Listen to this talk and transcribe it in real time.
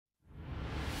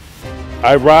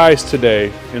I rise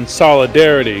today in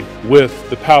solidarity with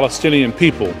the Palestinian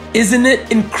people. Isn't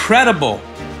it incredible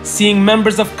seeing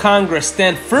members of Congress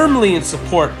stand firmly in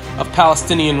support of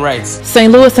Palestinian rights?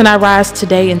 St. Louis and I rise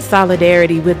today in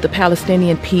solidarity with the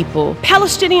Palestinian people.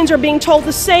 Palestinians are being told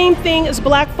the same thing as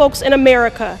black folks in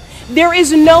America. There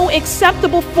is no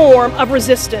acceptable form of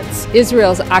resistance.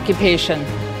 Israel's occupation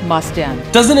must end.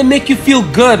 Doesn't it make you feel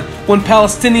good when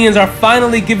Palestinians are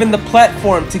finally given the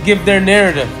platform to give their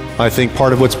narrative? I think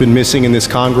part of what's been missing in this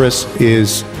Congress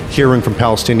is hearing from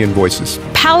Palestinian voices.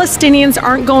 Palestinians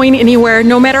aren't going anywhere,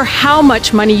 no matter how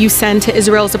much money you send to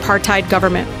Israel's apartheid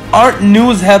government. Aren't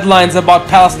news headlines about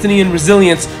Palestinian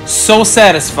resilience so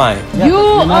satisfying? You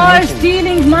are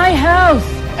stealing my house.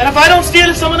 And if I don't steal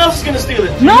it, someone else is going to steal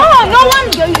it. No one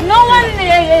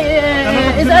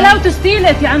is allowed to steal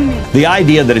it, ya ammi. The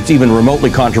idea that it's even remotely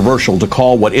controversial to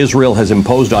call what Israel has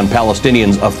imposed on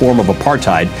Palestinians a form of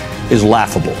apartheid is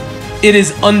laughable. It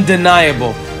is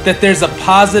undeniable that there's a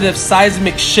positive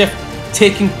seismic shift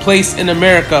taking place in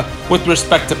America with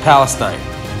respect to Palestine.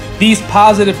 These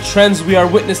positive trends we are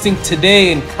witnessing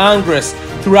today in Congress,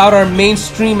 throughout our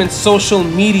mainstream and social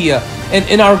media, and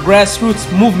in our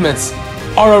grassroots movements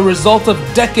are a result of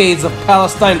decades of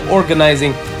Palestine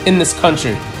organizing in this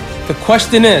country. The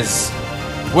question is,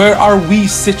 where are we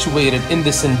situated in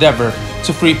this endeavor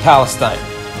to free Palestine?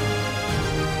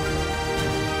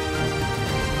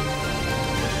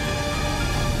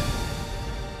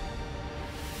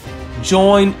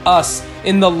 Join us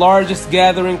in the largest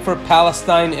gathering for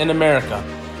Palestine in America,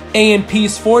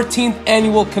 ANP's 14th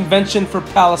annual convention for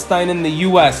Palestine in the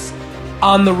U.S.,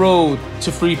 on the road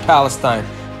to free Palestine,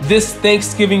 this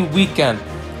Thanksgiving weekend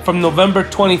from November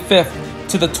 25th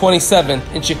to the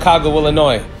 27th in Chicago,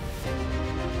 Illinois.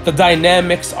 The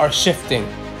dynamics are shifting,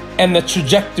 and the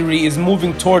trajectory is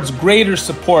moving towards greater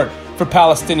support for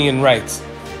Palestinian rights.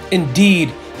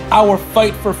 Indeed, our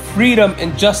fight for freedom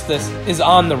and justice is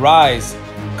on the rise.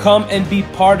 Come and be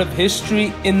part of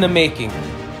history in the making.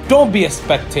 Don't be a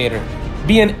spectator.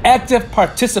 Be an active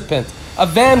participant, a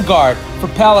vanguard for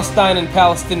Palestine and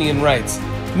Palestinian rights.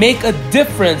 Make a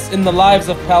difference in the lives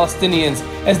of Palestinians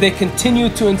as they continue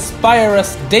to inspire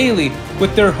us daily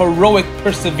with their heroic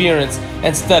perseverance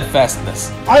and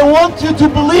steadfastness. I want you to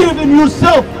believe in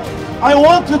yourself. I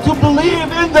want you to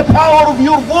believe in the power of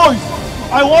your voice.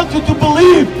 I want you to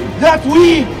believe that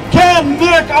we can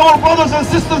make our brothers and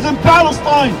sisters in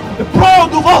Palestine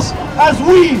proud of us as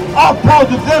we are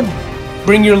proud of them.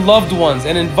 Bring your loved ones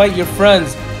and invite your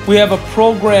friends. We have a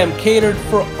program catered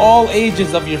for all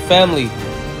ages of your family.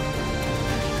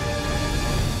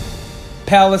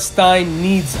 Palestine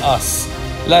needs us.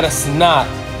 Let us not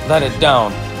let it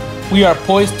down. We are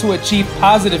poised to achieve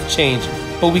positive change,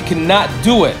 but we cannot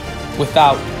do it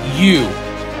without you.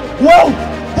 Well,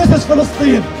 this is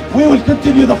Palestine. We will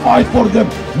continue the fight for them.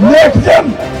 Make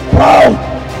them proud.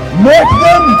 Make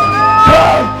them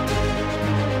proud.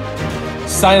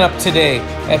 Sign up today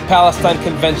at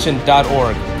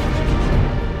PalestineConvention.org.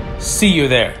 See you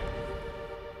there.